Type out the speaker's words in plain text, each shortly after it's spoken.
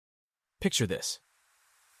Picture this.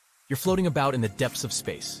 You're floating about in the depths of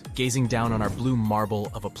space, gazing down on our blue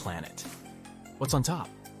marble of a planet. What's on top?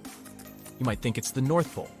 You might think it's the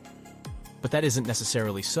North Pole, but that isn't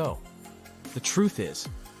necessarily so. The truth is,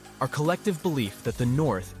 our collective belief that the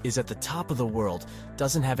North is at the top of the world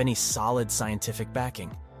doesn't have any solid scientific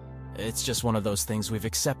backing. It's just one of those things we've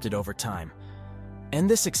accepted over time. And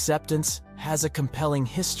this acceptance has a compelling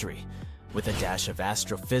history, with a dash of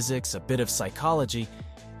astrophysics, a bit of psychology,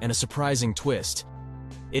 and a surprising twist.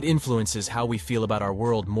 It influences how we feel about our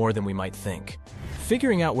world more than we might think.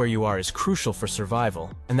 Figuring out where you are is crucial for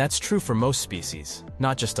survival, and that's true for most species,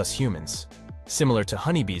 not just us humans. Similar to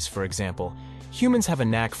honeybees, for example, humans have a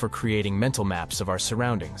knack for creating mental maps of our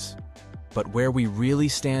surroundings. But where we really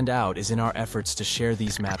stand out is in our efforts to share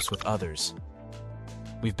these maps with others.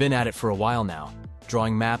 We've been at it for a while now,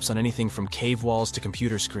 drawing maps on anything from cave walls to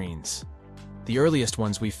computer screens. The earliest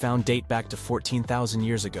ones we've found date back to 14,000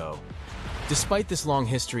 years ago. Despite this long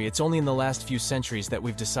history, it's only in the last few centuries that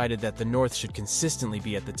we've decided that the North should consistently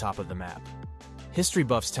be at the top of the map. History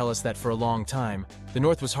buffs tell us that for a long time, the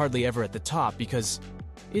North was hardly ever at the top because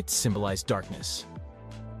it symbolized darkness.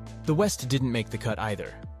 The West didn't make the cut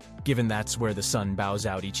either, given that's where the sun bows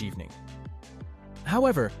out each evening.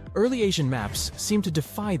 However, early Asian maps seem to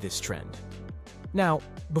defy this trend. Now,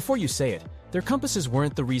 before you say it, their compasses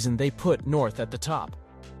weren't the reason they put North at the top.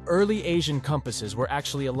 Early Asian compasses were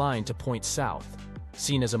actually aligned to point south,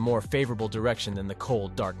 seen as a more favorable direction than the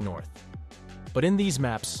cold, dark north. But in these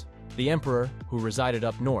maps, the emperor, who resided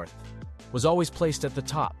up north, was always placed at the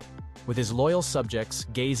top, with his loyal subjects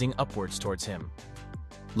gazing upwards towards him.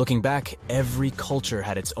 Looking back, every culture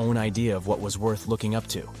had its own idea of what was worth looking up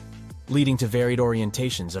to, leading to varied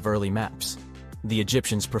orientations of early maps. The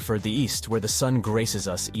Egyptians preferred the east, where the sun graces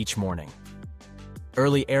us each morning.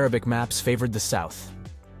 Early Arabic maps favored the south.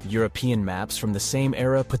 European maps from the same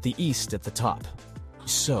era put the east at the top.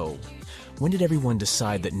 So, when did everyone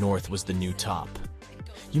decide that north was the new top?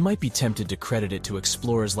 You might be tempted to credit it to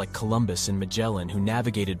explorers like Columbus and Magellan who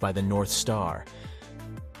navigated by the North Star,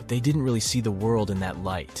 but they didn't really see the world in that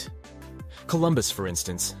light. Columbus, for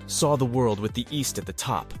instance, saw the world with the east at the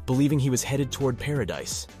top, believing he was headed toward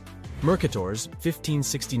paradise. Mercator's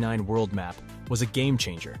 1569 world map was a game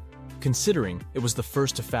changer, considering it was the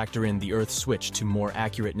first to factor in the Earth's switch to more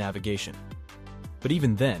accurate navigation. But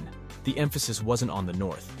even then, the emphasis wasn't on the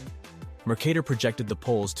north. Mercator projected the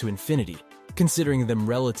poles to infinity, considering them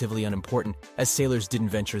relatively unimportant as sailors didn't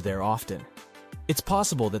venture there often. It's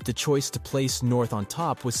possible that the choice to place north on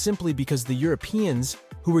top was simply because the Europeans,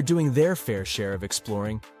 who were doing their fair share of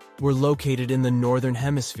exploring, were located in the northern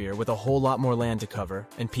hemisphere with a whole lot more land to cover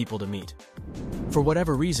and people to meet. For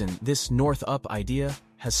whatever reason, this north-up idea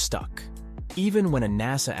has stuck. Even when a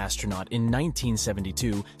NASA astronaut in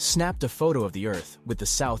 1972 snapped a photo of the Earth with the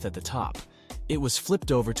south at the top, it was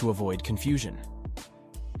flipped over to avoid confusion.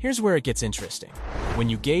 Here's where it gets interesting. When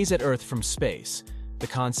you gaze at Earth from space, the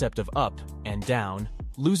concept of up and down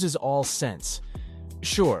loses all sense.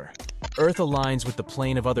 Sure, Earth aligns with the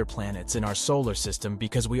plane of other planets in our solar system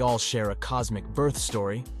because we all share a cosmic birth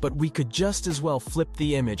story, but we could just as well flip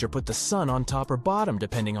the image or put the sun on top or bottom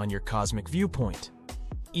depending on your cosmic viewpoint.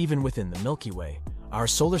 Even within the Milky Way, our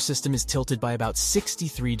solar system is tilted by about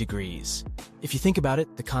 63 degrees. If you think about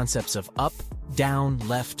it, the concepts of up, down,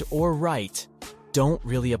 left, or right don't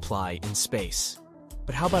really apply in space.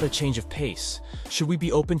 But how about a change of pace? Should we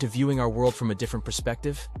be open to viewing our world from a different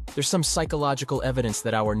perspective? There's some psychological evidence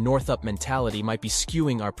that our north-up mentality might be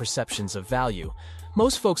skewing our perceptions of value.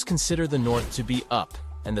 Most folks consider the north to be up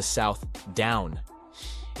and the south down.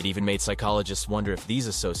 It even made psychologists wonder if these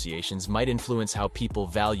associations might influence how people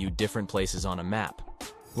value different places on a map.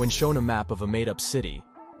 When shown a map of a made-up city,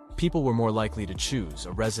 people were more likely to choose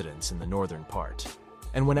a residence in the northern part.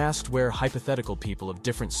 And when asked where hypothetical people of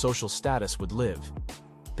different social status would live,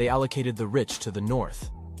 they allocated the rich to the north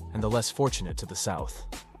and the less fortunate to the south.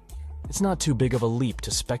 It's not too big of a leap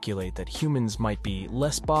to speculate that humans might be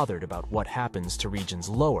less bothered about what happens to regions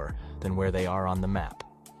lower than where they are on the map.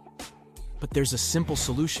 But there's a simple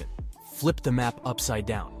solution: flip the map upside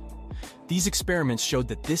down. These experiments showed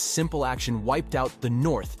that this simple action wiped out the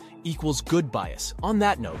north equals good bias. On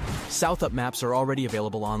that note, south-up maps are already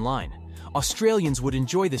available online. Australians would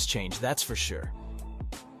enjoy this change, that's for sure.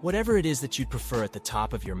 Whatever it is that you'd prefer at the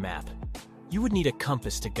top of your map, you would need a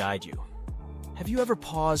compass to guide you. Have you ever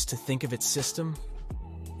paused to think of its system?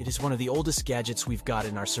 It is one of the oldest gadgets we've got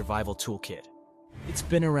in our survival toolkit. It's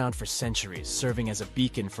been around for centuries, serving as a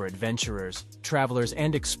beacon for adventurers, travelers,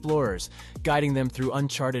 and explorers, guiding them through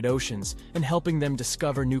uncharted oceans and helping them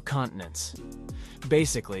discover new continents.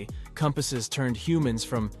 Basically, compasses turned humans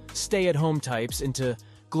from stay-at-home types into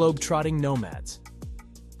globe-trotting nomads.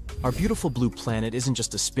 Our beautiful blue planet isn't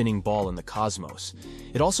just a spinning ball in the cosmos.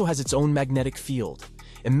 It also has its own magnetic field.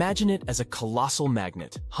 Imagine it as a colossal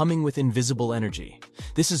magnet, humming with invisible energy.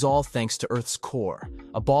 This is all thanks to Earth's core,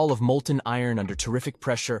 a ball of molten iron under terrific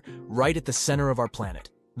pressure right at the center of our planet.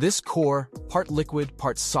 This core, part liquid,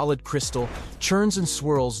 part solid crystal, churns and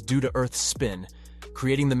swirls due to Earth's spin,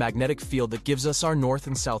 creating the magnetic field that gives us our north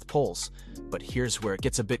and south poles. But here's where it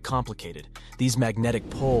gets a bit complicated. These magnetic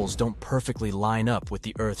poles don't perfectly line up with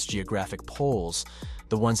the Earth's geographic poles,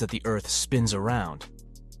 the ones that the Earth spins around.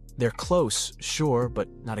 They're close, sure, but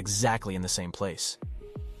not exactly in the same place.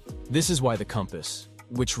 This is why the compass,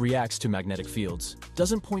 which reacts to magnetic fields,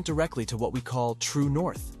 doesn't point directly to what we call true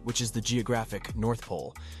north, which is the geographic North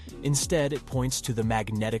Pole. Instead, it points to the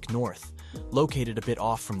magnetic north, located a bit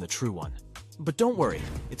off from the true one. But don't worry,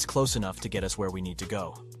 it's close enough to get us where we need to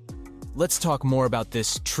go. Let's talk more about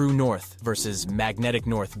this true north versus magnetic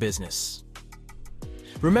north business.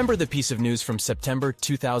 Remember the piece of news from September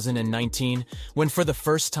 2019, when for the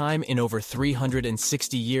first time in over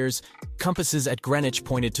 360 years, compasses at Greenwich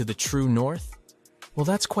pointed to the true north? Well,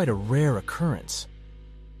 that's quite a rare occurrence.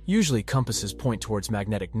 Usually compasses point towards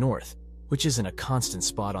magnetic north, which isn't a constant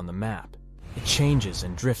spot on the map. It changes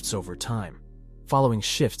and drifts over time, following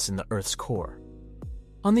shifts in the Earth's core.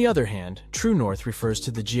 On the other hand, true north refers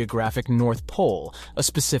to the geographic North Pole, a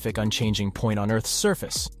specific unchanging point on Earth's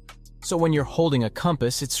surface. So when you're holding a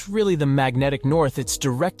compass, it's really the magnetic north it's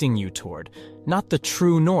directing you toward, not the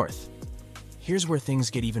true north. Here's where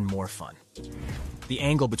things get even more fun. The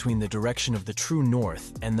angle between the direction of the true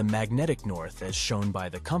north and the magnetic north, as shown by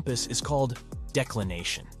the compass, is called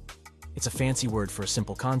declination. It's a fancy word for a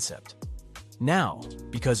simple concept. Now,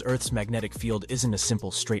 because Earth's magnetic field isn't a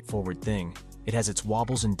simple, straightforward thing, it has its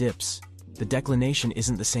wobbles and dips. The declination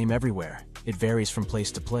isn't the same everywhere. It varies from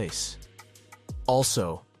place to place.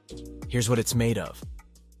 Also, here's what it's made of.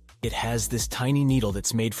 It has this tiny needle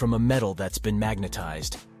that's made from a metal that's been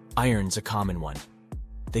magnetized. Iron's a common one.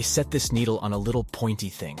 They set this needle on a little pointy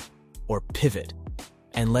thing, or pivot,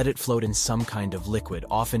 and let it float in some kind of liquid.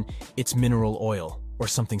 Often, it's mineral oil or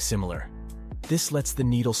something similar. This lets the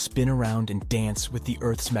needle spin around and dance with the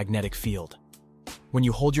Earth's magnetic field. When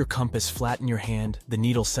you hold your compass flat in your hand, the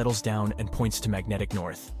needle settles down and points to magnetic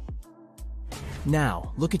north.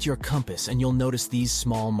 Now, look at your compass and you'll notice these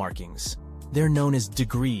small markings. They're known as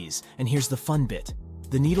degrees, and here's the fun bit.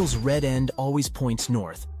 The needle's red end always points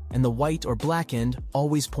north, and the white or black end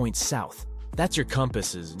always points south. That's your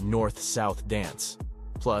compass's north-south dance.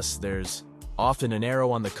 Plus, there's often an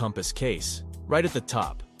arrow on the compass case, right at the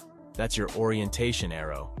top. That's your orientation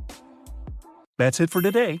arrow. That's it for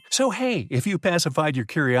today. So hey, if you pacified your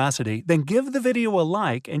curiosity, then give the video a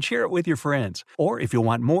like and share it with your friends. Or if you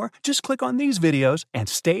want more, just click on these videos and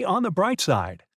stay on the bright side.